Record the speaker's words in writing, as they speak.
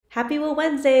Happy Woo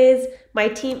Wednesdays! My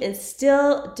team is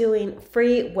still doing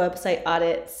free website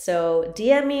audits, so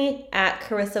DM me at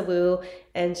Carissa Woo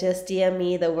and just DM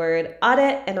me the word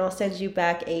audit and I'll send you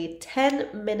back a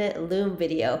 10-minute Loom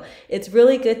video. It's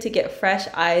really good to get fresh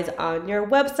eyes on your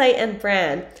website and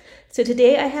brand. So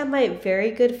today I have my very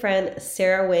good friend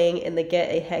Sarah Wang in the Get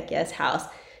a Heck Yes house.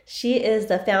 She is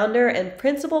the founder and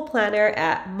principal planner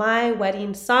at My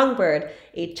Wedding Songbird,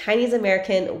 a Chinese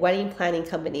American wedding planning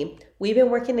company. We've been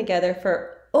working together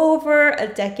for over a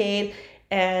decade,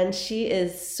 and she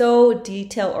is so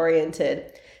detail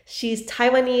oriented. She's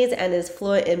Taiwanese and is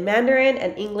fluent in Mandarin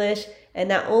and English, and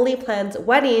not only plans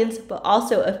weddings, but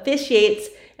also officiates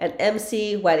and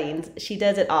MC weddings. She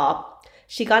does it all.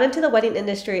 She got into the wedding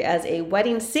industry as a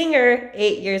wedding singer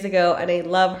 8 years ago, and I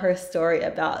love her story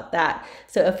about that.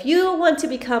 So if you want to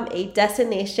become a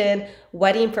destination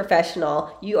wedding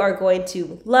professional, you are going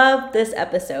to love this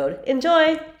episode.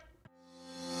 Enjoy!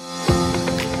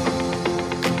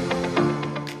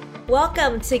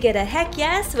 Welcome to Get a Heck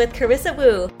Yes with Carissa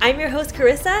Woo. I'm your host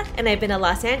Carissa, and I've been a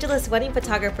Los Angeles wedding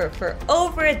photographer for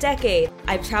over a decade.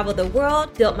 I've traveled the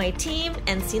world, built my team,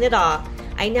 and seen it all.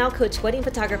 I now coach wedding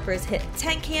photographers hit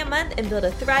 10K a month and build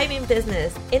a thriving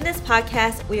business. In this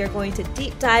podcast, we are going to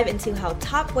deep dive into how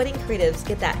top wedding creatives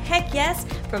get that heck yes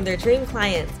from their dream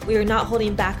clients. We are not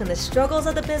holding back on the struggles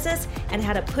of the business and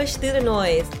how to push through the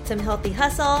noise. Some healthy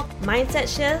hustle,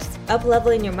 mindset shifts,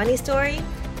 up-leveling your money story,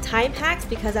 time hacks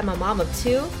because I'm a mom of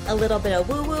two, a little bit of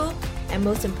woo-woo, and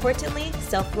most importantly,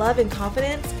 self-love and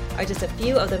confidence are just a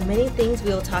few of the many things we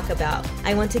will talk about.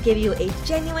 I want to give you a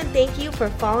genuine thank you for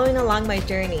following along my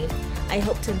journey. I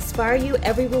hope to inspire you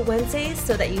every Woo Wednesdays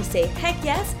so that you say heck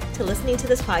yes to listening to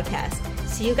this podcast.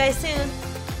 See you guys soon.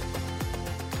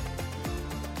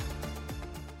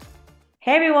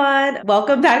 Hey everyone,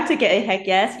 welcome back to Get a Heck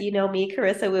Yes. You know me,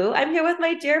 Carissa Woo. I'm here with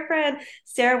my dear friend,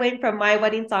 Sarah Wang from My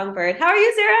Wedding Songbird. How are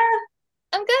you, Sarah?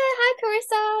 I'm good. Hi,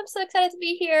 Carissa. I'm so excited to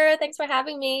be here. Thanks for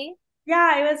having me.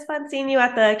 Yeah, it was fun seeing you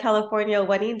at the California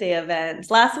Wedding Day event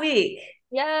last week.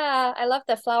 Yeah, I love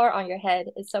the flower on your head.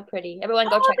 It's so pretty. Everyone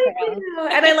go Oh, check her thank out. you.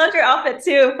 And I loved your outfit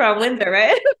too from Windsor,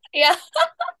 right? Yeah.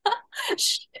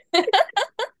 Nice.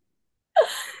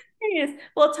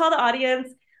 Well, tell the audience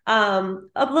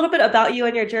a little bit about you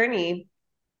and your journey.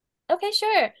 Okay,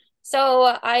 sure. So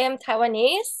I am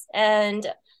Taiwanese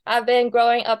and I've been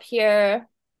growing up here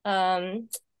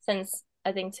since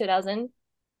I think 2000,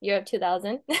 year of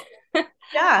 2000.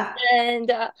 Yeah. And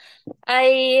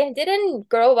I didn't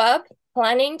grow up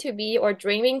planning to be or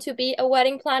dreaming to be a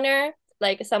wedding planner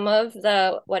like some of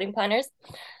the wedding planners.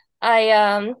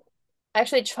 I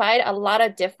actually tried a lot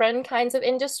of different kinds of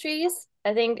industries.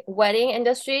 I think wedding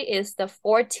industry is the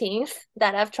 14th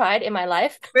that I've tried in my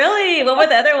life. Really? What were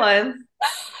the other ones?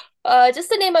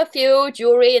 Just to name a few,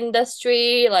 jewelry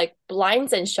industry, like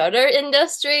blinds and shutter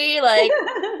industry. Like,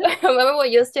 remember we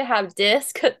used to have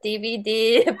disc,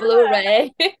 DVD,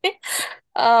 Blu-ray.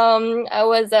 I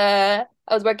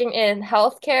was working in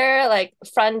healthcare, like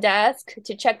front desk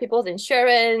to check people's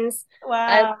insurance.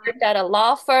 I Wow. worked at a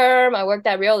law firm. I worked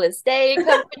at real estate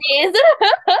companies.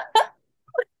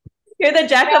 You're the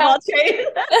jack of Yeah. all trades.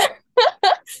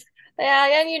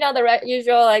 Yeah, and you know the re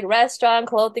usual like restaurant,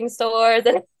 clothing stores,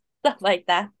 and stuff like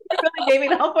that. Really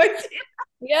naming all 14.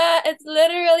 Yeah, it's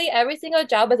literally every single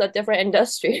job is a different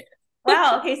industry.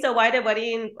 Wow. Okay, so why did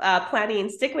wedding planning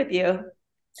stick with you?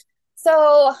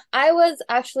 So I was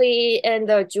actually in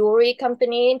the jewelry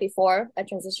company before I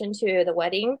transitioned to the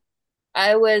wedding.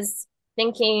 I was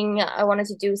thinking I wanted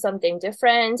to do something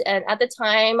different. And at the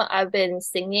time, I've been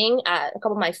singing at a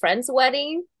couple of my friends'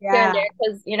 wedding here and Yeah. there.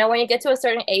 Because, you know, when you get to a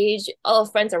certain age, all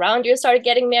the friends around you start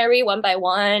getting married one by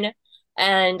one.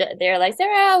 And they're like,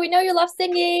 Sarah, we know you love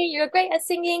singing. You're great at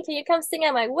singing. Can you come sing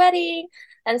at my wedding?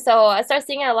 And so I started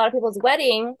singing at a lot of people's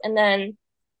wedding. And then,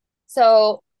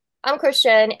 so I'm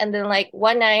Christian. And then, like,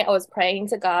 one night I was praying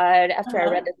to God after I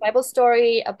read Uh-huh. this Bible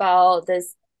story about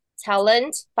this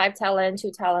talent, five talent,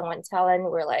 two talent, one talent.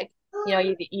 We're like, you know,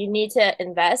 you need to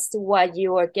invest what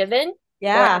you are given, or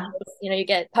else, Yeah. you know, you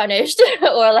get punished,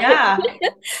 or like. Yeah.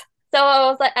 So I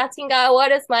was like asking God,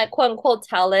 what is my quote unquote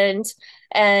talent?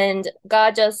 And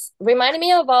God just reminded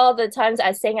me of all the times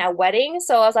I sang at weddings.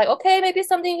 So I was like, okay, maybe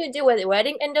something to do with the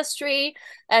wedding industry.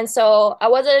 And so I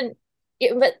wasn't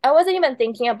even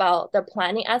thinking about the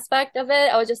planning aspect of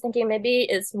it. I was just thinking maybe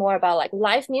it's more about like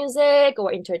live music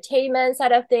or entertainment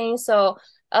side of things. So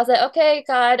I was like, okay,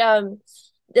 God,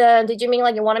 did you mean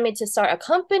like you wanted me to start a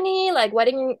company like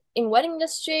wedding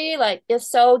industry? Like if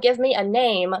so, give me a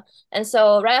name. And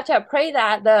so right after I prayed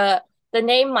that, the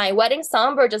name My Wedding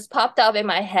Songbird just popped up in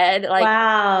my head, like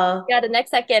Wow. yeah, the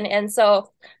next second. And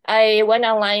so I went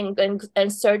online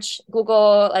and searched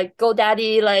Google, like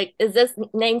GoDaddy, like, is this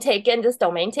name taken, this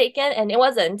domain taken? And it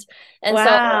wasn't. And so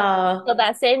Wow.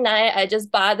 that same night, I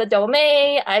just bought the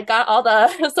domain. I got all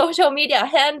the social media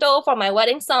handle for my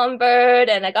wedding songbird,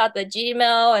 and I got the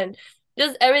Gmail and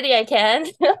just everything I can.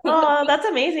 Oh, that's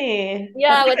amazing. That's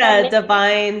Yeah, like with that a name.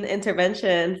 divine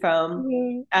intervention from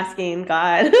Mhm. asking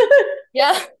God.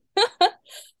 Yeah.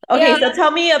 Yeah. Okay, so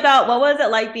tell me about what was it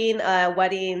like being a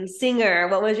wedding singer?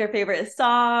 What was your favorite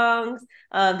songs?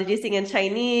 Did you sing in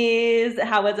Chinese?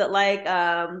 How was it like?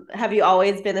 Have you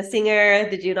always been a singer?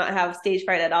 Did you not have stage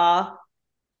fright at all?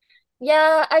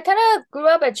 Yeah, I kind of grew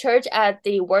up at church at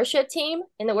the worship team,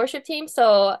 in the worship team.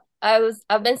 So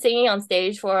I've been singing on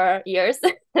stage for years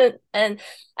and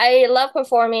I love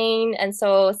performing, and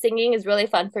so singing is really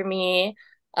fun for me.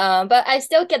 But I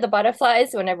still get the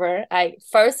butterflies whenever I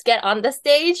first get on the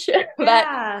stage. But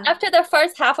Yeah, after the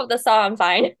first half of the song, I'm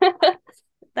fine.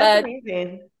 that's But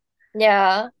amazing.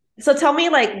 yeah. So tell me,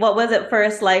 like, what was it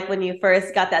first like when you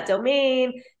first got that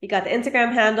domain? You got the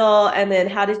Instagram handle, and then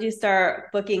how did you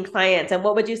start booking clients? And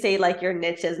what would you say like your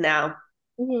niche is now?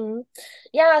 Hmm.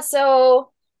 Yeah,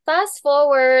 so fast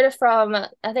forward from,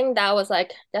 I think that was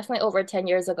like definitely over 10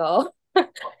 years ago.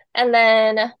 And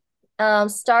then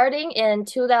starting in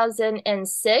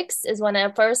 2006 is when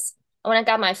I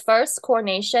got my first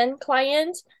coordination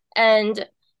client. And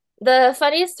the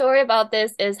funny story about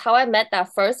this is how I met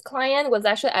that first client was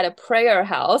actually at a prayer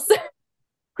house.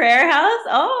 Prayer House?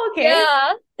 Oh, okay.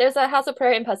 Yeah, there's a house of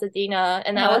prayer in Pasadena,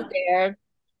 and I was Uh-huh. there.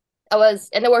 I was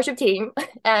in the worship team,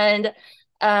 and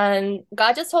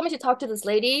God just told me to talk to this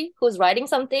lady who's writing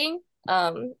something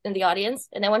in the audience,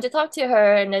 and I went to talk to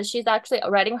her, and then she's actually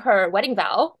writing her wedding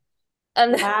vow.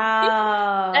 And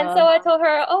and so Wow. I told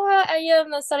her, "Oh, I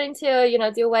am starting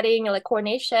to, do wedding like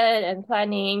coordination and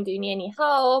planning. Do you need any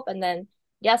help?" And then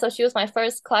yeah, so she was my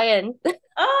first client.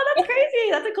 Oh, that's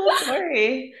crazy. That's a cool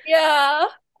story. Yeah.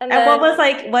 And And what then was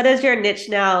like, what is your niche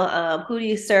now? Who do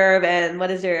you serve and what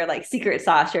is your like secret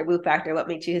sauce, your woo factor? What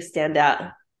makes you stand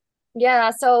out?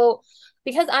 yeah, so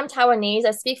because I'm Taiwanese,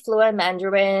 I speak fluent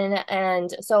Mandarin, and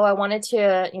so I wanted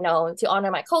to, to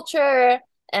honor my culture,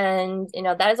 and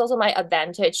that is also my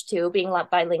advantage too, being like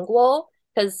bilingual.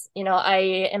 Because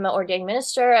I am an ordained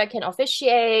minister, I can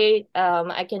officiate,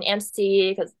 I can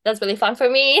MC because that's really fun for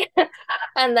me,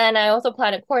 and then I also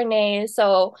plan to coordinate.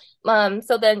 So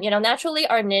then naturally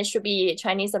our niche should be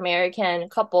Chinese American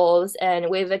couples, and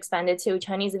we've expanded to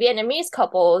Chinese Vietnamese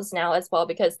couples now as well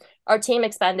because our team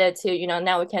expanded to,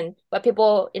 now we can, but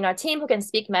people in our team who can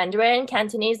speak Mandarin,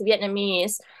 Cantonese,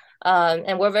 Vietnamese.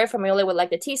 And we're very familiar with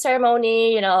like the tea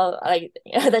ceremony, like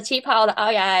the chi pao, the ao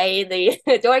yai,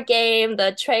 the door game,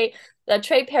 the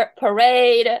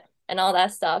parade, and all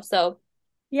that stuff. So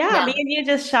Yeah, yeah, me and you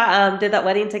just did that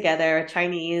wedding together,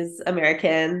 Chinese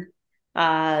American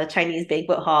Chinese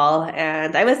banquet hall.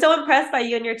 And I was so impressed by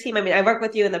you and your team. I mean, I worked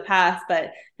with you in the past, but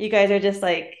you guys are just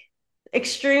like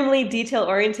extremely detail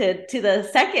oriented to the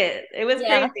second. It was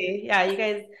yeah. crazy. Yeah, you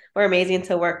guys were amazing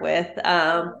to work with.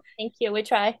 Oh, thank you. We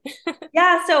try.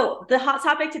 Yeah, so the hot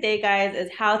topic today, guys, is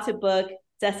how to book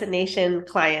destination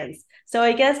clients. So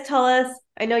I guess tell us,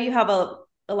 I know you have a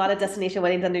lot of destination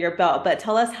weddings under your belt, but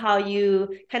tell us how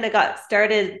you kind of got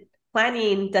started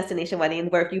planning destination weddings.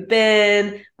 Where have you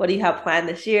been? What do you have planned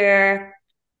this year?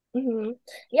 Hmm.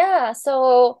 Yeah,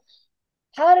 so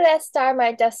how did I start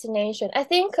my destination? I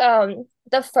think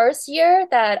the first year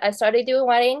that I started doing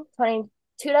wedding,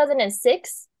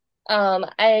 2006,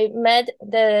 I met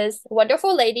this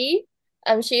wonderful lady.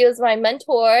 She was my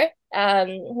mentor. Her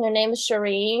name is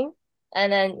Shireen.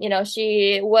 And then,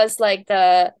 she was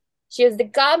the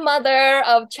godmother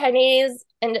of Chinese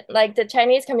and like the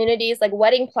Chinese community's like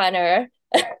wedding planner.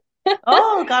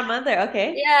 Oh, godmother.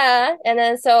 Okay. Yeah, and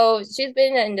then so she's been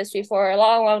in the industry for a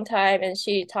long, long time, and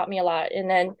she taught me a lot. And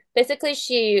then basically,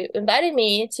 she invited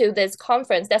me to this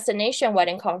conference, destination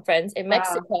wedding conference in Wow.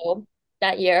 Mexico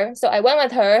that year. So I went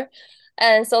with her,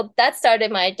 and so that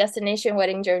started my destination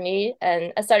wedding journey.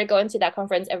 And I started going to that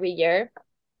conference every year.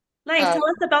 Nice. Um, Tell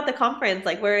us about the conference,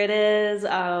 like where it is,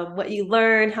 what you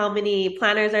learned, how many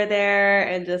planners are there,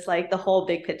 and just like the whole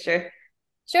big picture.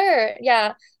 Sure,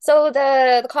 yeah. So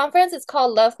the conference is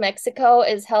called Love Mexico,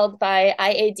 is held by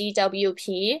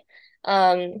IADWP.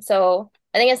 So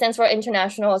I think it stands for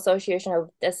International Association of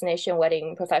Destination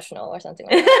Wedding Professional or something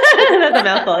like That's a that.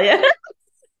 mouthful, yeah.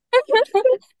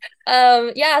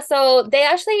 Yeah, so they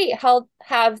actually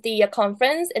have the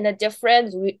conference in a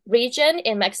different region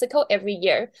in Mexico every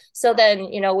year. So then,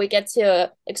 we get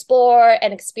to explore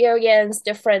and experience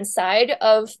different side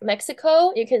of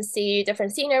Mexico. You can see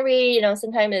different scenery,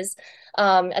 sometimes it's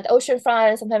at the ocean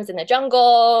front, sometimes in the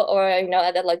jungle, or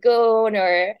at the lagoon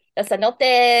or the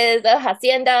cenotes, the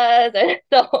haciendas. And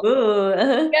so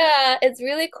Ooh. yeah, it's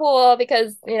really cool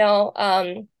because,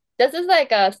 this is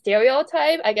like a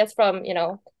stereotype, I guess, from,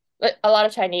 a lot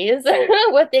of Chinese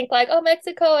would think like, oh,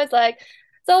 Mexico is like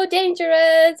so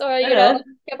dangerous or, Uh-huh.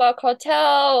 about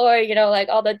cartel or, like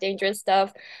all the dangerous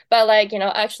stuff. But like,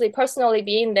 actually personally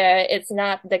being there, it's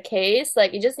not the case.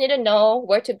 Like you just need to know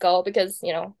where to go because,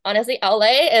 honestly,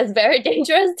 LA is very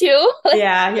dangerous too. Like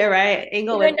Yeah, you're right. you're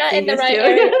Englewood's not in the dangerous right too.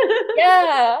 area.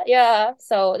 Yeah, yeah.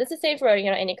 So it's the same for,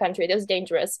 any country. There's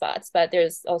dangerous spots, but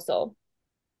there's also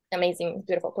amazing,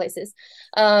 beautiful places.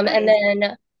 And Nice.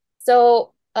 then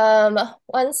so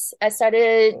once I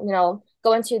started,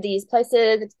 going to these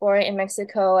places, exploring in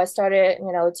Mexico, I started,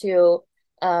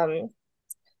 um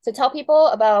to tell people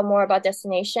about more about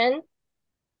destination.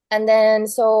 And then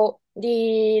so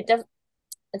the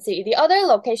let's see, the other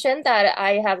location that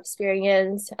I have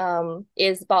experienced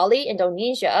is Bali,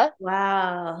 Indonesia.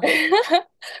 Wow.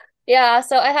 Yeah,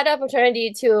 so I had the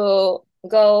opportunity to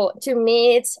go to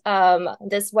meet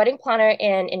this wedding planner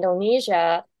in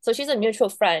Indonesia. So she's a mutual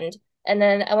friend. And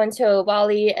then I went to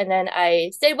Bali and then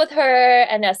I stayed with her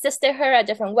and assisted her at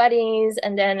different weddings.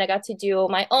 And then I got to do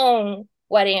my own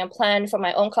wedding and plan for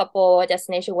my own couple, a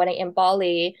destination wedding in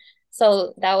Bali.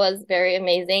 So that was very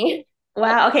amazing.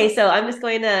 Wow. Okay, so I'm just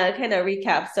going to kind of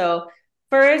recap. So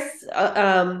first,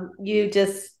 you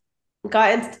just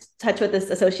got in touch with this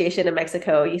association in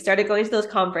Mexico. You started going to those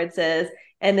conferences,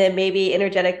 and then maybe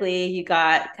energetically you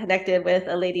got connected with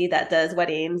a lady that does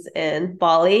weddings in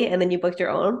Bali, and then you booked your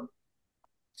own.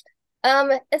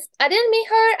 I didn't meet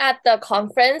her at the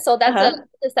conference, so that's Uh-huh.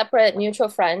 a separate mutual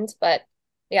friend, but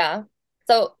yeah.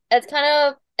 So it's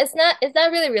not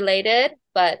really related,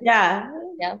 but Yeah,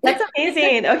 yeah. that's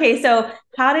amazing. Okay, so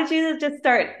how did you just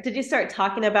start? Did you start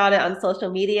talking about it on social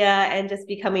media and just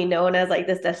becoming known as like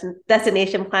this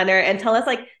destination planner? And tell us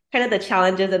like kind of the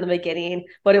challenges in the beginning,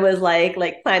 what it was like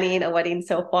planning a wedding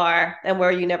so far, and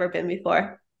where you never been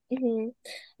before. hmm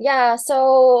Yeah,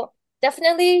 so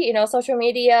definitely, social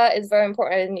media is very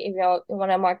important if you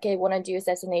want to market, want to do a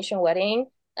destination wedding.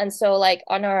 And so like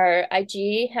on our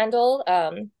IG handle,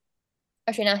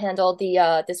 actually not handle the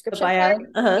The description part. bio.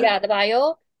 Uh-huh. Yeah, the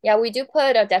bio. Yeah, we do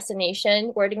put a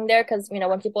destination wording there because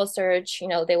when people search,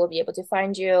 they will be able to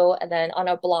find you. And then on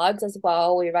our blogs as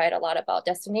well, we write a lot about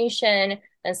destination.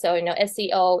 And so,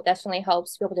 SEO definitely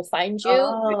helps people to find you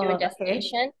if you're doing Oh, okay.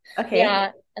 destination. Okay.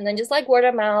 Yeah. And then just like word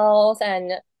of mouth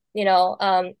and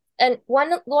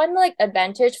one like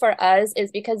advantage for us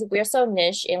is because we're so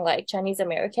niche in like Chinese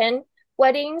American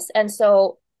weddings. And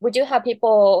so we do have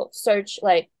people search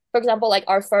like for example, like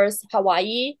our first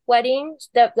Hawaii wedding,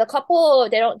 the couple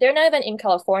they're not even in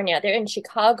California, they're in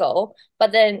Chicago,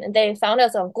 but then they found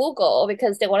us on Google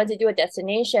because they wanted to do a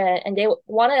destination and they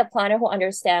wanted a planner who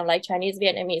understand like Chinese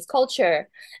Vietnamese culture,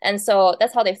 and so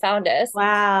that's how they found us.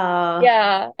 Wow.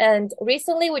 Yeah, and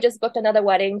recently we just booked another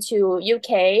wedding to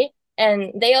UK,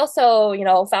 and they also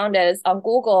found us on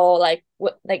Google like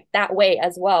that way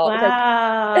as well because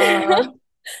Wow.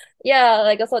 yeah,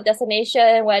 like also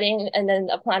destination, wedding, and then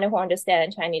a planner who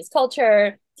understands Chinese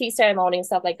culture, tea ceremony, and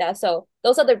stuff like that. So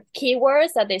those are the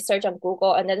keywords that they search on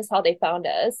Google, and that is how they found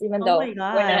us, even Oh though my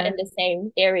we're not in God. the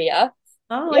same area.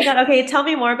 Oh my Yeah. God. Okay, tell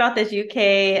me more about this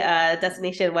UK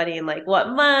destination wedding. Like what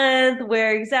month,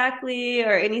 where exactly,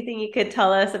 or anything you could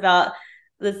tell us about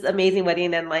this amazing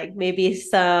wedding and like maybe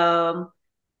some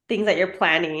things that you're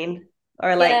planning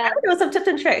or like I Yeah. don't know, some tips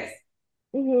and tricks.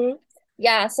 hmm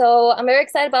Yeah. So I'm very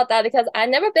excited about that because I've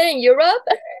never been in Europe.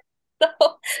 So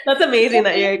That's amazing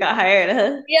that you got hired.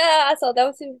 Huh? yeah, so that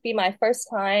would be my first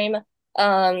time.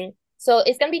 So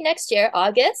it's gonna be next year,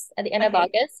 August. At the end of Okay.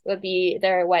 August will be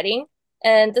their wedding.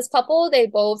 And this couple, they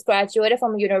both graduated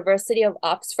from University of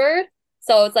Oxford.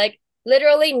 So it's like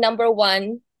literally number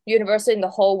one university in the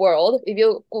whole world. If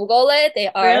you Google it, they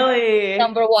are Really?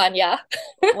 number one. Yeah.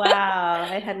 Wow.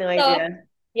 I had no So idea.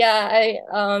 yeah, I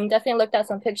definitely looked at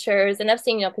some pictures and I've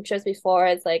seen, pictures before.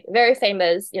 It's like very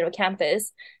famous,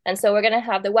 campus. And so we're gonna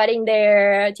have the wedding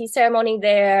there, tea ceremony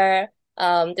there.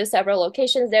 There's several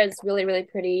locations there. It's really, really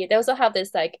pretty. They also have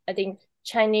this like I think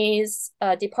Chinese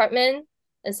department.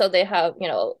 And so they have,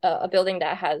 a building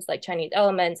that has like Chinese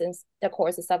elements and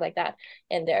decors and stuff like that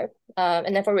in there.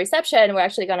 And then for reception,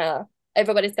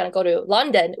 everybody's gonna go to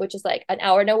London, which is like an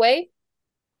hour away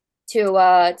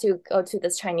to go to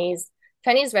this Chinese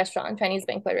restaurant, Chinese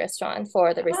banquet restaurant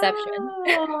for the reception.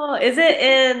 Oh, is it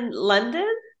in London?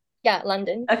 Yeah,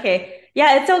 London. Okay.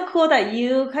 Yeah, it's so cool that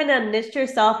you kind of niched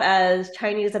yourself as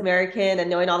Chinese American and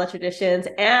knowing all the traditions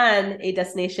and a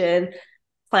destination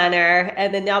planner.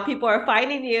 And then now people are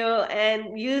finding you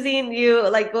and using you,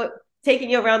 like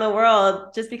taking you around the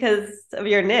world just because of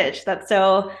your niche. That's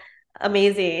so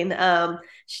amazing.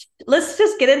 Let's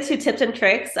just get into tips and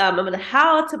tricks on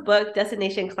how to book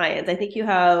destination clients. I think you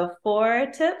have 4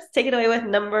 tips. Take it away with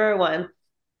number one.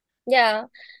 Yeah.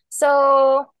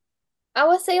 So I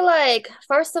would say like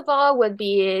first of all would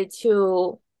be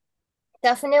to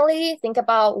definitely think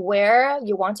about where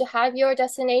you want to have your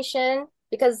destination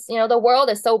because the world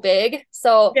is so big.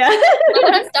 So Yeah. I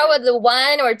want to start with the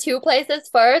 1 or 2 places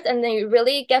first and then you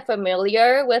really get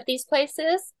familiar with these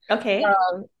places. Okay. That's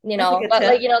a good But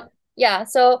like, tip. yeah,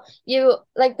 so you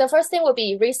like the first thing would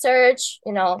be research,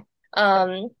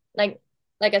 um, like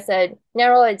like I said,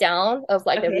 narrow it down of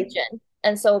like the Okay. region.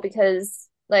 And so because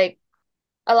like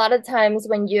a lot of times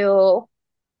when you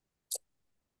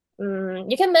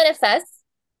can manifest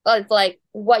like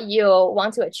what you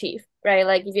want to achieve, right?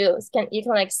 Like if you can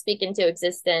like speak into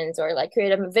existence or like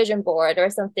create a vision board or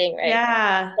something, right?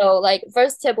 Yeah. So like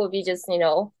first tip would be just,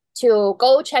 to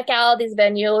go check out these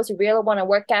venues you really want to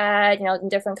work at, in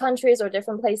different countries or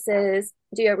different places,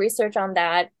 do your research on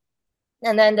that.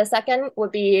 And then the second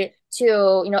would be to,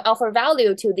 offer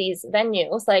value to these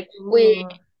venues. Ooh.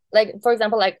 Like for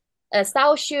example, like a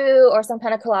style shoot or some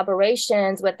kind of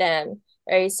collaborations with them,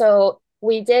 right? So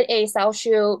we did a style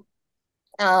shoot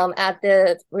at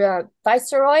the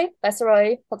Viceroy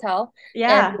Hotel in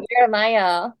Yeah. Riviera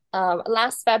Maya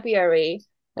last February.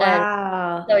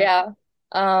 And so Wow. yeah,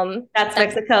 That's that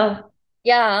Mexico.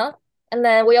 yeah. And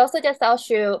then we also did style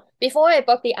shoot before I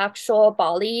booked the actual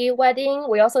Bali wedding.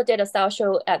 We also did a style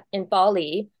show in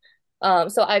Bali.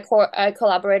 So I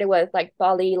collaborated with like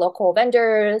Bali local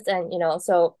vendors, and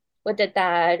so we did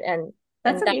that,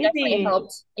 That's and that definitely amazing.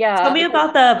 helped. Tell Yeah, me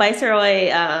because about the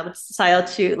Viceroy style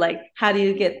shoot. Like, how do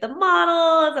you get the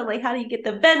models and like how do you get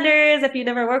the vendors if you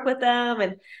never work with them?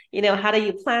 And how do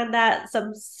you plan that?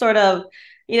 Some sort of,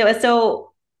 it's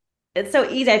so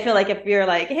easy. I feel like if you're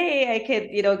like, hey, I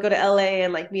could, go to LA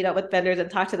and like meet up with vendors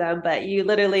and talk to them, but you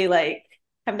literally like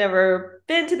have never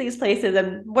been to these places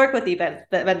and work with the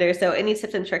vendors. So any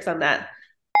tips and tricks on that?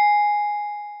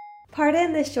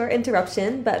 Pardon this short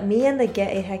interruption, but me and the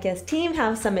Get a Heck Yes team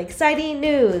have some exciting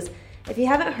news. If you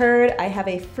haven't heard, I have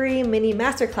a free mini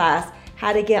masterclass,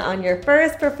 how to get on your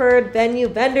first preferred venue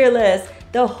vendor list,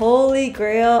 the holy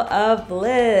grail of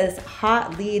bliss,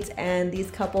 hot leads, and these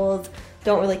couples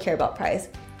don't really care about price.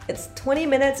 It's 20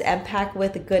 minutes and packed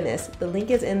with goodness. The link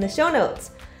is in the show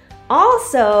notes.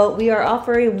 Also, we are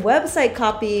offering website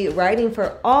copy writing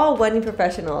for all wedding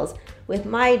professionals. With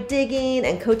my digging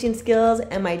and coaching skills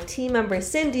and my team member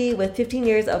Cindy with 15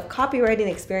 years of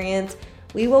copywriting experience,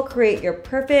 we will create your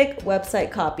perfect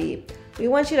website copy. We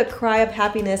want you to cry of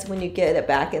happiness when you get it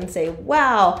back and say,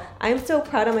 wow, I'm so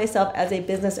proud of myself as a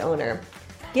business owner.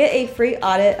 Get a free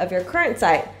audit of your current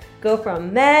site. Go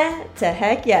from meh to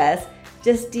heck yes.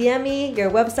 Just DM me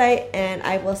your website and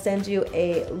I will send you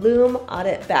a Loom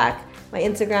audit back. My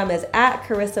Instagram is at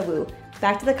Carissa Wu.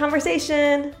 Back to the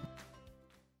conversation.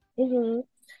 mm-hmm.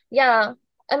 Yeah.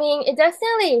 I mean, it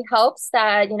definitely helps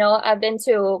that, I've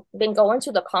been going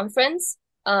to the conference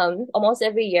almost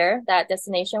every year, that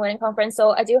destination wedding conference.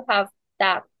 So I do have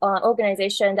that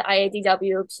organization, the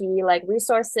IADWP, like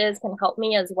resources can help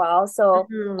me as well. So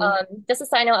Mhm. just a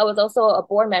side note, I was also a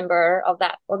board member of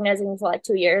that organization for like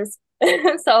 2 years.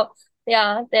 So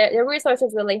yeah, their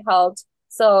resources really helped.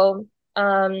 So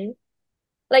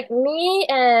like me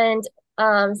and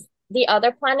the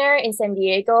other planner in San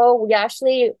Diego, we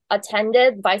actually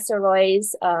attended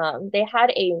Viceroy's. They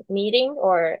had a meeting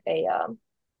or a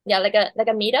yeah, like a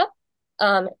meetup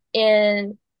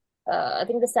in I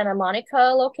think the Santa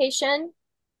Monica location,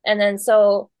 and then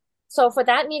so for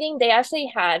that meeting, they actually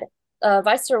had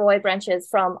Viceroy branches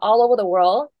from all over the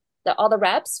world, all the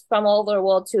reps from all over the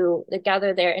world to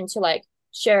gather there and to like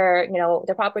share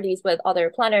the properties with other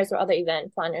planners or other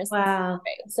event planners. Wow.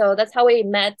 So that's how we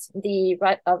met the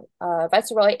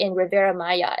Viceroy in Riviera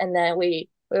Maya, and then we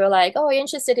were like, "Oh, are you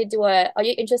interested to do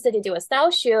a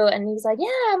style shoot?" And he's like,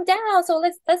 "Yeah, I'm down. So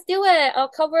let's do it. I'll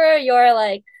cover your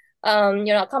like,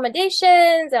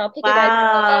 accommodations, and I'll pick you guys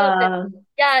up." And Wow.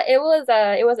 yeah, it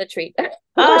was a treat for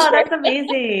Oh, sure. that's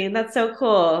amazing. That's so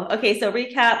cool. Okay, so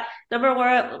recap.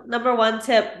 Number one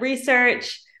tip,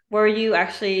 research where you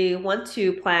actually want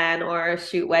to plan or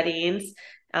shoot weddings,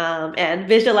 and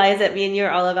visualize it. Me and you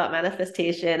are all about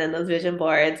manifestation and those vision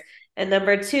boards. And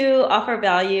number two, offer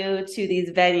value to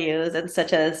these venues and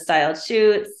such as styled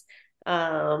shoots,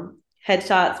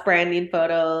 headshots, branding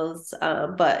photos.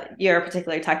 But you're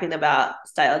particularly talking about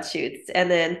styled shoots. And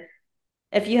then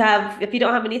if you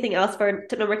don't have anything else for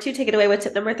tip number two, take it away with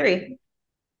tip number three.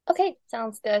 Okay,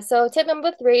 sounds good. So tip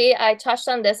number three, I touched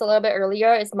on this a little bit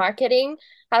earlier, is marketing.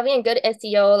 Having a good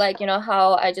SEO, like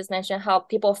how I just mentioned how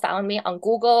people found me on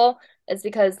Google is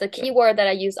because the keyword that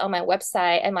I use on my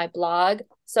website and my blog.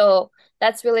 So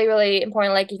that's really, really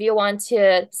important. Like if you want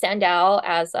to stand out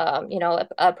as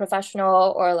a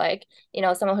professional or like,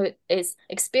 someone who is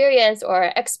experienced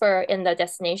or expert in the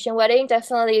destination wedding,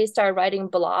 definitely start writing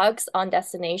blogs on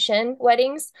destination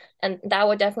weddings, and that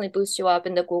would definitely boost you up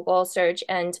in the Google search.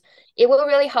 And it will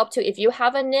really help too if you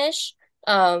have a niche,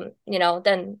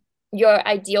 then your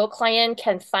ideal client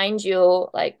can find you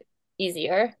like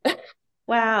easier.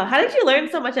 Wow. How did you learn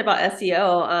so much about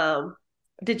SEO?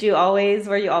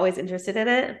 Were you always interested in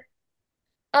it?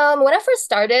 When I first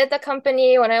started the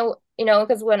company,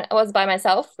 because when I was by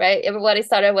myself, right, everybody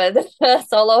started with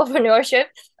solopreneurship.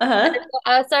 And Uh-huh. so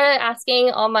I started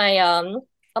asking all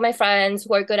my friends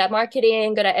who are good at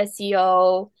marketing, good at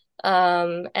SEO.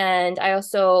 And I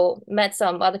also met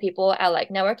some other people at like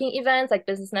networking events, like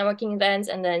business networking events.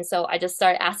 And then so I just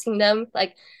started asking them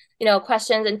like,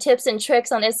 questions and tips and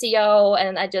tricks on SEO,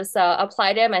 and I just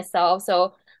applied it myself.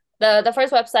 So the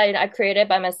first website I created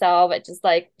by myself, it just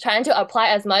like trying to apply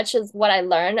as much as what I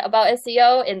learned about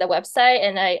SEO in the website,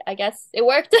 and I guess it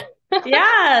worked.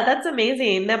 Yeah, that's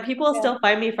amazing. Now people Yeah. still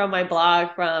find me from my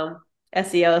blog from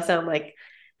SEO. So I'm like,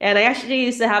 and I actually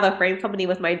used to have a frame company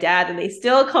with my dad, and they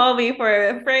still call me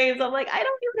for frames. I'm like, I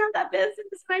don't even have that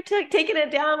business. I took taking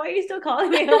it down. Why are you still calling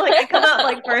me? I'm like, I come out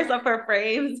like first up for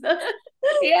frames.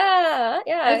 Yeah,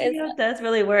 yeah, it's SEO does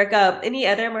really work. Any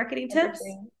other marketing tips?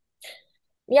 everything.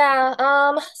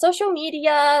 Yeah, social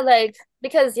media, like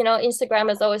because Instagram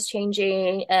is always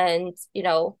changing, and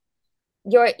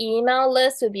your email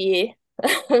list would be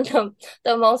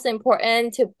the most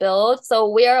important to build. So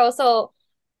we are also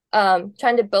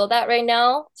trying to build that right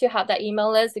now to have that email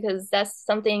list, because that's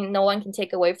something no one can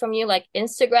take away from you. Like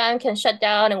Instagram can shut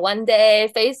down in one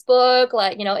day, Facebook,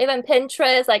 like even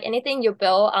Pinterest, like anything you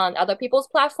build on other people's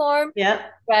platform, Yep.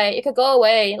 right? It could go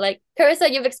away. Like Carissa,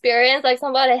 you've experienced like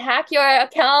somebody hack your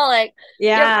account, like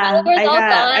your Yeah, followers all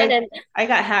gone, and I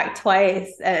got hacked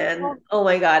twice, and oh, oh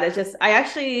my God, it just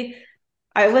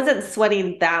I wasn't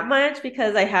sweating that much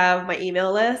because I have my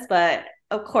email list, but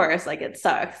of course, like it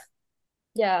sucks.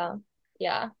 yeah,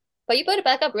 yeah. But you put it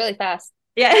back up really fast.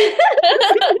 Yeah.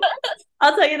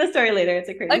 I'll tell you the story later. It's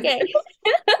a crazy Okay.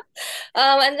 story.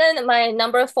 And then my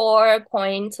number four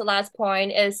point, last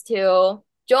point, is to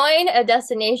join a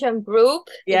destination group.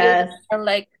 If you Yes. and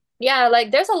like, yeah,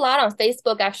 like there's a lot on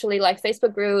Facebook actually, like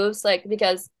Facebook groups, like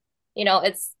because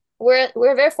it's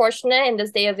we're very fortunate in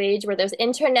this day of age where there's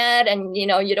internet, and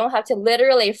you don't have to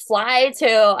literally fly to,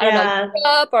 I don't know, Yeah.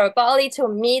 Europe or Bali to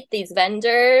meet these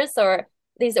vendors or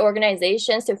these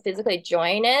organizations to physically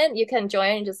join it. You can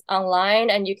join just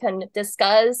online, and you can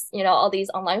discuss, all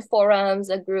these online forums,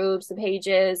 the groups, the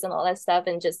pages, and all that stuff,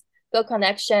 and just build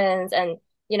connections. And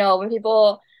when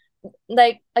people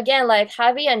like, again, like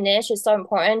having a niche is so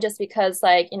important, just because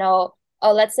like,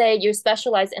 oh, let's say you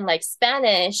specialize in like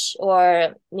Spanish,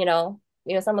 or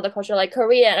some of the culture like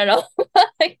Korean, I don't know.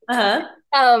 Like, Uh-huh.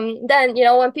 then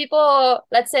when people,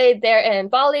 let's say they're in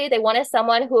Bali, they wanted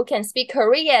someone who can speak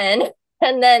Korean,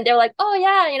 and then they're like, oh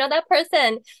yeah, that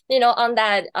person, on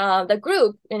that the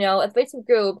group, a Facebook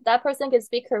group, that person can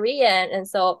speak Korean, and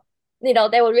so they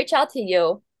will reach out to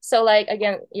you. So like,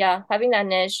 again, yeah, having that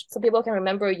niche so people can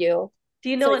remember you. Do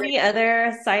you So know any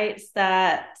other sites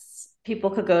that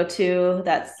people could go to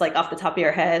that's like off the top of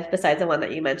your head besides the one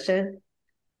that you mentioned?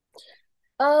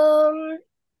 um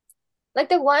like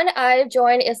the one I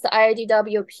joined is the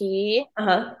IDWP.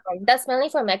 Uh-huh. That's mainly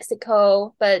for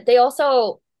Mexico, but they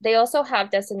also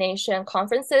have destination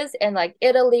conferences in like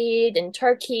Italy and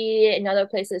Turkey and other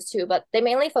places too. But they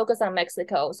mainly focus on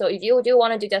Mexico. So if you do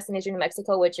want to do destination in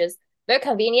Mexico, which is very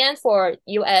convenient for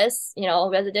US,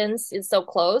 residents, it's so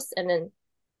close, and then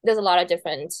there's a lot of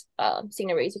different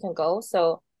sceneries you can go.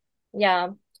 So yeah.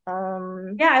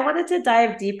 Um Yeah, I wanted to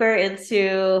dive deeper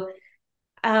into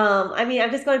I mean, I'm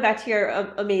just going back to your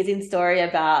amazing story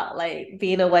about like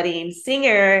being a wedding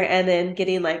singer and then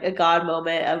getting like a God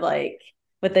moment of like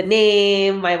with the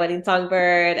name, my wedding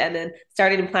songbird, and then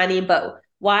starting planning. But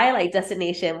why like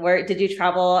destination? Where did you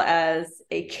travel as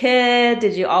a kid?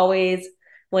 Did you always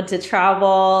want to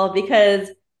travel? Because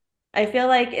I feel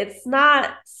like it's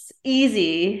not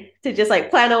easy to just like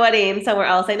plan a wedding somewhere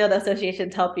else. I know the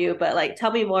associations help you, but like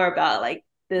tell me more about like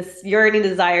this yearning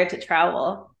desire to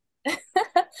travel?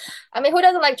 I mean, who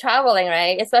doesn't like traveling,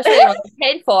 right? Especially when it's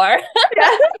paid for.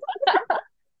 Yeah,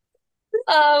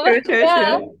 true, true, Yeah,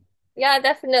 true. yeah,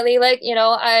 definitely. Like,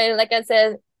 like I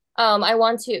said, I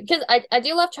want to, because I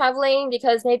do love traveling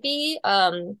because maybe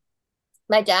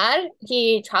my dad,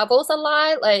 he travels a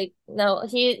lot. Like, no,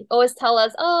 he always tell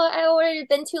us, oh, I already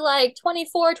been to like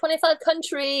 24, 25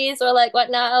 countries or like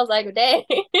whatnot. I was like, dang.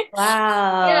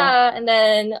 Wow. Yeah. And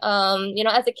then,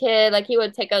 as a kid, like he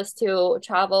would take us to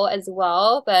travel as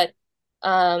well. But,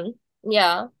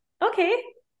 yeah. Okay.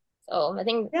 So I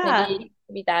think Yeah.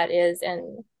 maybe that is,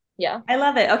 and yeah. I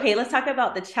love it. Okay, let's talk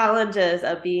about the challenges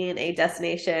of being a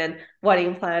destination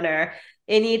wedding planner.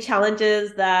 Any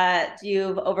challenges that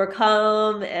you've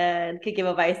overcome and could give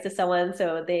advice to someone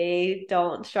so they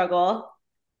don't struggle?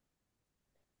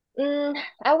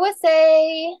 I would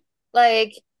say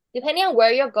like depending on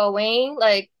where you're going,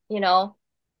 like,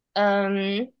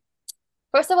 um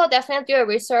first of all, definitely do a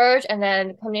research and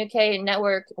then communicate and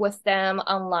network with them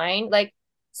online. Like,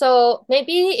 so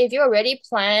maybe if you already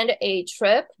planned a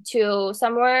trip to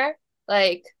somewhere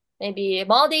like maybe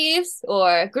Maldives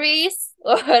or Greece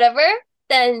or whatever,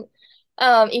 then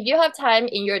if you have time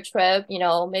in your trip,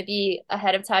 maybe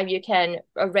ahead of time you can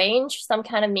arrange some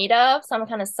kind of meetup, some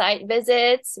kind of site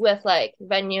visits with like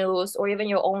venues or even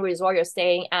your own resort you're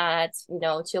staying at,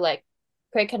 to like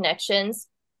create connections.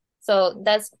 So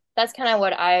that's kind of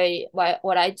what I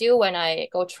do when I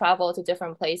go travel to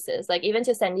different places. Like even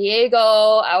to San Diego,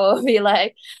 I will be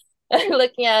like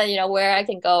looking at where I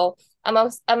can go.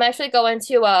 I'm actually going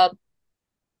to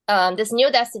this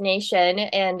new destination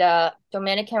in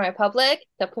Dominican Republic,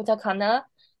 the Punta Cana.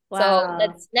 So Wow.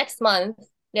 that's next month.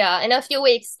 Yeah, in a few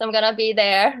weeks, I'm gonna be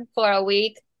there for a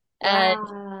week, and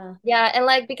Wow. yeah, and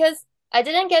like because I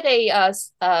didn't get a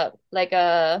like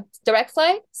a direct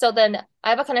flight, so then I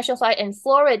have a connection flight in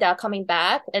Florida coming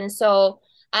back, and so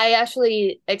I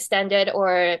actually extended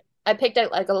or I picked a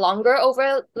like a longer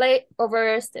overlay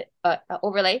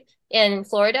in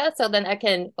Florida, so then I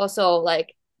can also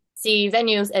like see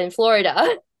venues in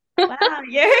Florida. Wow.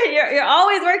 You're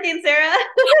always working, Sarah.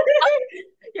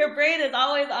 Your brain is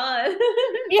always on.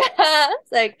 Yeah,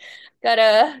 it's like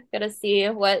gotta see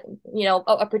what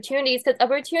opportunities, because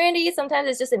opportunities sometimes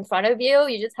it's just in front of you.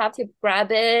 You just have to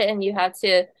grab it and you have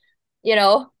to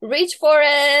reach for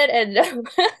it and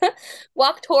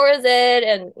walk towards it,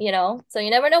 and so you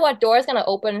never know what door is gonna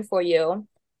open for you.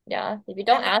 Yeah, if you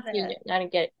I don't love ask, it.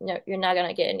 you're not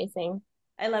gonna get anything.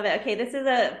 I love it. Okay, this is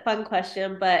a fun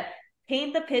question, but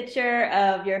paint the picture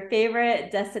of your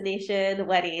favorite destination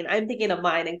wedding. I'm thinking of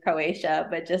mine in Croatia,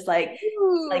 but just like the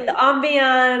Ooh.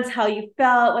 ambiance, how you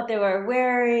felt, what they were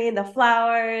wearing, the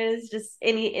flowers, just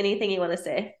anything you want to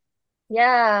say.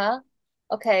 Yeah.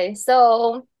 Okay,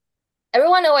 so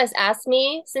everyone always asks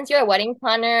me, since you're a wedding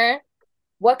planner,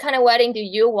 what kind of wedding do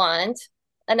you want?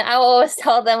 And I always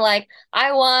tell them like,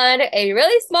 I want a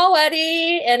really small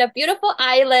wedding in a beautiful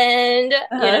island,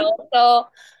 Uh-huh. So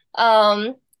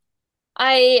um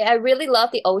I really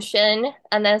love the ocean.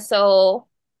 And then so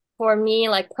for me,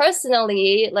 like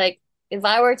personally, like if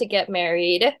I were to get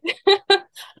married,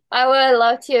 I would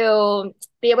love to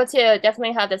be able to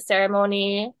definitely have the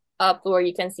ceremony up where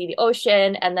you can see the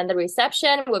ocean, and then the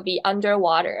reception would be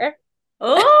underwater.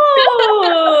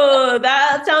 Oh,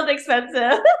 that sounds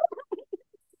expensive.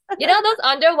 You know those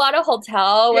underwater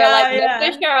hotel where like Yeah, no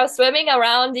fish yeah. are swimming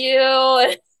around you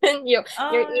and you're Oh,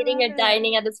 I eating love and it.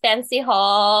 dining at this fancy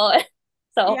hall.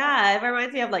 So Yeah, it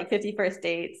reminds me of like 51st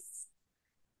Dates.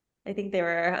 I think they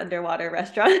were underwater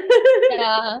restaurant.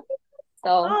 yeah.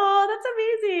 So Oh, that's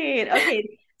amazing.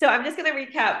 Okay, so I'm just going to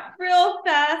recap real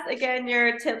fast again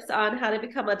your tips on how to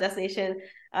become a destination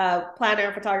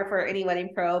planner, photographer, any wedding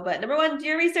pro. But number one, do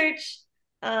your research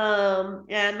and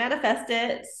manifest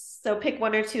it. So pick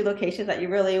one or two locations that you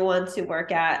really want to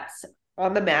work at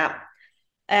on the map.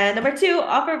 And number two,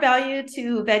 offer value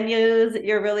to venues.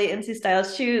 You're really into style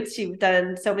shoots. You've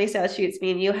done so many style shoots.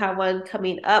 Me and you have one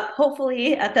coming up,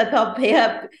 hopefully at the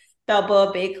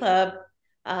Balboa Bay Club.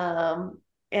 Um,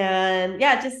 and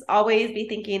yeah, just always be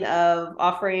thinking of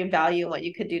offering value and what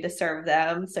you could do to serve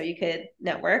them so you could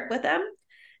network with them.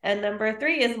 And number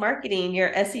three is marketing. Your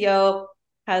SEO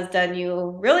has done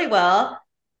you really well.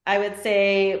 I would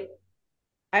say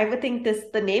I would think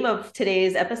the name of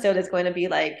today's episode is going to be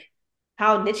like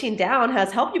how niching down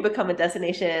has helped you become a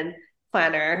destination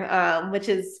planner, which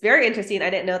is very interesting. I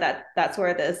didn't know that that's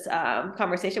where this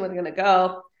conversation was going to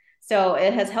go. So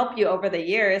it has helped you over the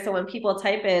years. So when people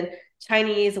type in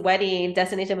Chinese wedding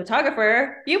destination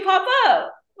photographer, you pop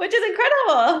up, which is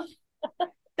incredible.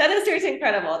 That is seriously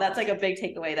incredible. That's like a big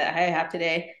takeaway that I have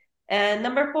today. And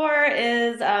number four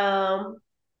is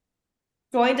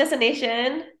join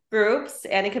destination groups,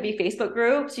 and it could be Facebook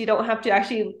groups. You don't have to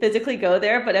actually physically go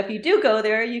there, but if you do go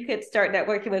there, you could start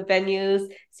networking with venues,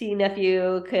 seeing if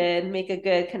you could make a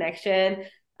good connection,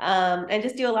 and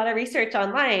just do a lot of research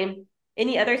online.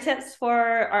 Any other tips for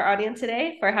our audience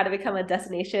today for how to become a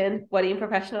destination wedding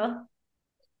professional?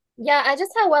 Yeah, I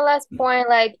just have one last point,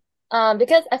 like,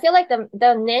 because I feel like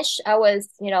the niche I was,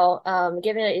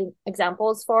 giving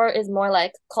examples for is more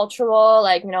like cultural,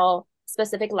 like,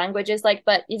 specific languages. Like,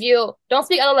 but if you don't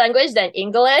speak other language than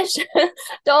English,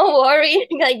 don't worry.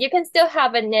 Like, you can still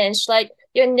have a niche. Like,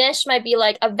 your niche might be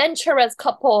like adventurous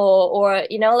couple, or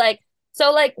like.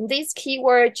 So like these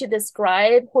keywords to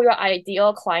describe who your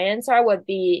ideal clients are would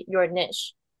be your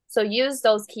niche. So use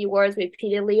those keywords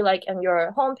repeatedly, like on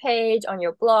your homepage, on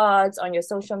your blogs, on your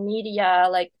social media,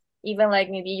 like even like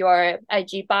maybe your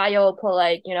IG bio, put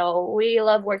like, we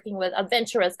love working with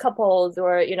adventurous couples,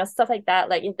 or, stuff like that,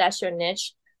 like if that's your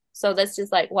niche. So that's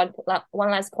just like one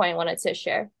last point I wanted to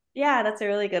share. Yeah, that's a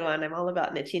really good one. I'm all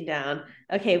about niching down.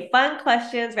 Okay, fun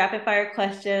questions, rapid fire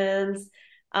questions.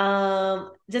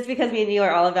 Just because me and you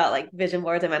are all about like vision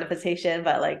boards and manifestation,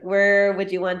 but like where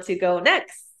would you want to go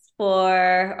next for,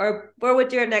 or where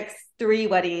would your next three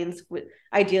weddings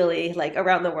ideally like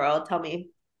around the world? Tell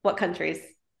me what countries.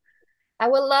 I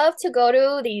would love to go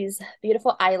to these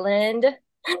beautiful island,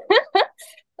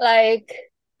 like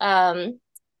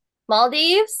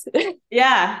Maldives.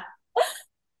 Yeah.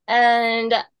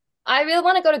 And I really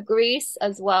want to go to Greece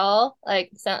as well,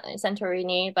 like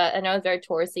Santorini, but I know it's very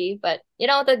touristy. But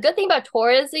the good thing about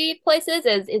touristy places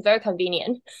is it's very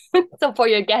convenient. So for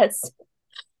your guests.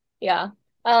 Yeah.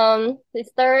 The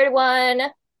third one,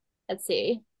 let's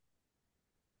see.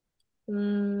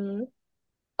 Mm,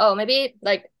 oh, maybe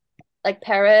like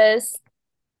Paris.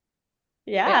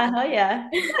 Yeah. Yeah, hell yeah.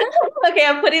 Okay,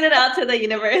 I'm putting it out to the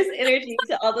universe, energy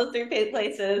to all those three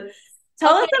places.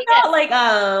 Tell us Okay, yeah. about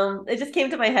like it just came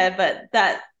to my head, but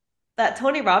that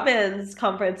Tony Robbins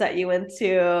conference that you went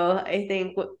to, I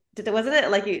think wasn't it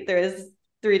like there was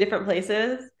three different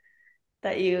places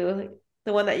that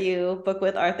the one that you booked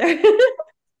with Arthur? Was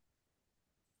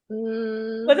it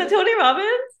Mm, Tony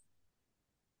Robbins?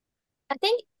 I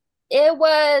think it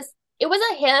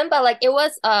wasn't him, but like it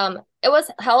was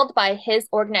held by his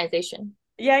organization.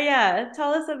 Yeah, yeah.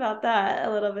 Tell us about that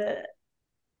a little bit.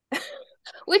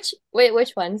 Which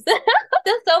ones?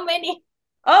 There's so many.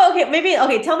 Oh, okay. Maybe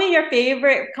okay. Tell me your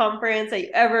favorite conference that you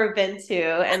ever been to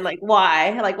and like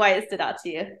why? Like why it stood out to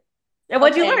you. And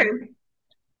what'd you Okay. learn?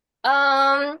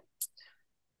 Um,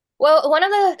 well, one of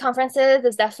the conferences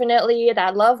is definitely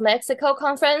that Love Mexico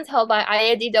conference held by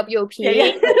Yeah,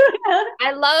 yeah. IADWP.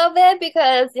 I love it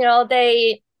because,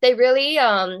 they really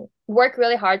work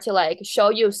really hard to like show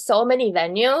you so many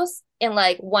venues in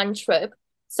like one trip.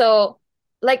 So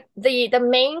like the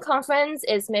main conference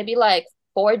is maybe like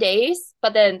 4 days,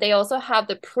 but then they also have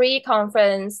the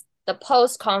pre-conference, the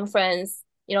post-conference,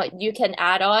 you can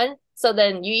add on. So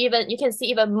then you can see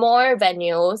even more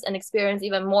venues and experience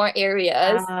even more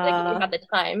areas, like if you have Uh, the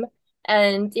time.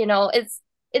 And it's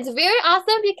very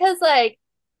awesome because like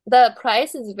the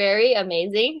price is very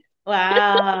amazing.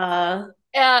 wow.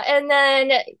 Yeah, and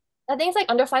then I think it's like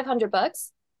under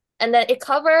 $500. And then it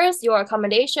covers your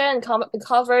accommodation, it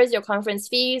covers your conference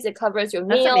fees, it covers your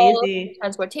That's meals, amazing.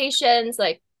 transportations,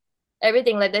 like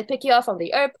everything. Like they pick you up from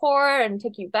the airport and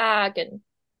take you back,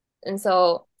 and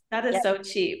so That is yeah, so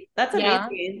cheap. That's yeah,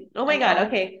 amazing. Oh I my God. know.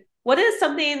 Okay. What is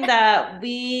something that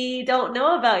we don't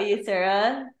know about you,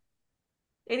 Sarah?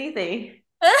 Anything?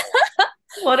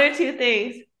 One or two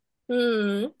things.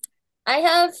 Hmm. I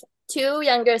have two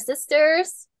younger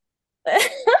sisters.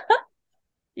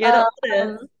 You're the Um,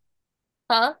 oldest.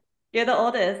 huh? You're the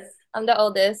oldest. I'm the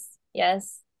oldest.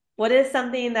 Yes. What is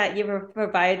something that you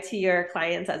provide to your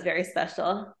clients that's very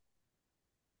special?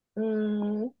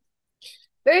 Hmm.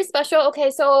 Very special. Okay,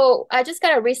 so I just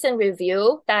got a recent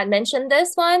review that mentioned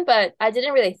this one, but I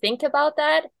didn't really think about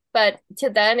that. But to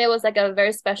them, it was like a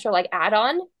very special like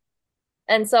add-on.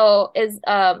 And so is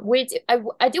I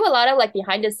do a lot of like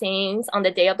behind the scenes on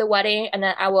the day of the wedding, and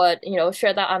then I would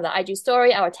share that on the IG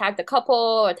story. I would tag the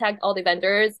couple or tag all the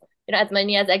vendors, as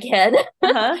many as I can.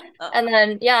 Uh-huh. And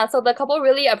then yeah, so the couple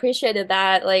really appreciated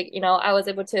that. Like, I was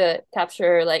able to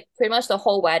capture like pretty much the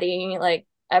whole wedding, like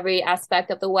every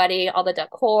aspect of the wedding, all the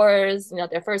decors,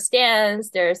 their first dance,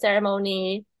 their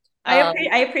ceremony.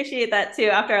 I appreciate that too.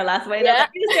 After our last wedding, I was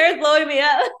Yeah. like, Sarah's blowing me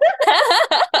up.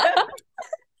 I'm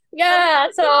Yeah,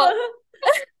 so so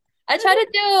cool. I try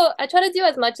to do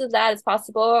as much of that as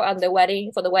possible on the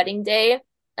wedding for the wedding day.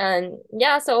 And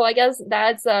yeah, so I guess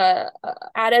that's a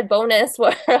added bonus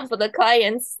for for the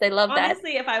clients. They love that.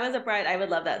 Honestly, if I was a bride, I would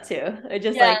love that too. It's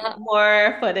just like Yeah.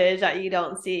 more footage that you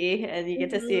don't see and you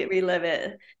get to see it, Hmm. relive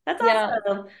it. That's Yeah.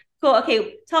 awesome. Cool.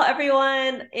 Okay, tell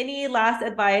everyone any last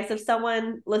advice if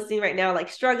someone listening right now, like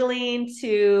struggling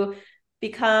to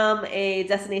become a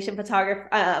destination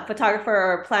photographer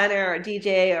or planner or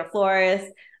DJ or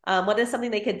florist. What is something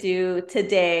they could do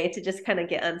today to just kind of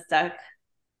get unstuck?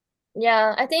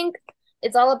 Yeah, I think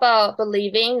it's all about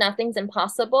believing nothing's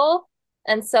impossible.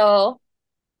 And so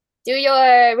do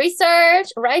your research,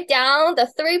 write down the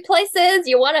 3 places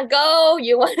you want to go,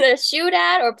 you want to shoot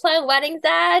at or plan weddings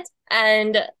at,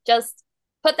 and just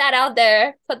put that out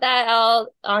there. Put that out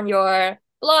on your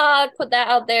blog, put that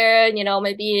out there,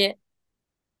 maybe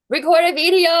record a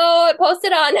video and post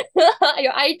it on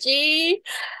your IG,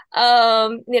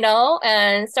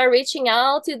 and start reaching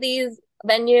out to these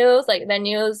venues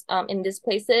in these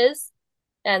places.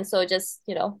 And so just,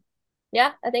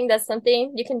 yeah, I think that's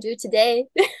something you can do today.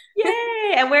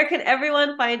 Yay! And where can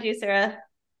everyone find you, Sarah?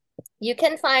 You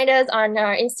can find us on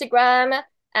our Instagram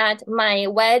at My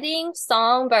Wedding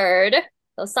Songbird.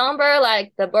 So songbird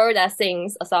like the bird that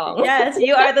sings a song. Yes,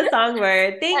 you are the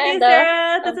songbird. Thank And you, the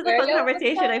Sarah. This is a songbird, fun you're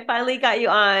conversation. welcome. I finally got you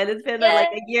on. It's been like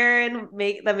a Yay! year in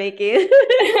the making.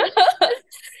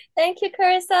 Thank you,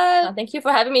 Carissa. Thank you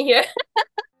for having me here.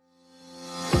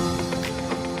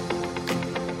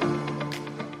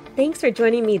 Thanks for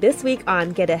joining me this week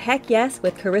on Get a Heck Yes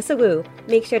with Carissa Wu.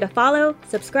 Make sure to follow,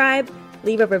 subscribe,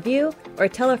 leave a review, or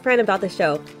tell a friend about the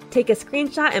show. Take a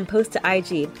screenshot and post to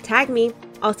IG. Tag me.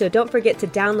 Also, don't forget to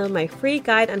download my free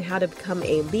guide on how to become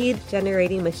a lead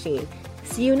generating machine.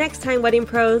 See you next time, wedding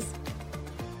pros.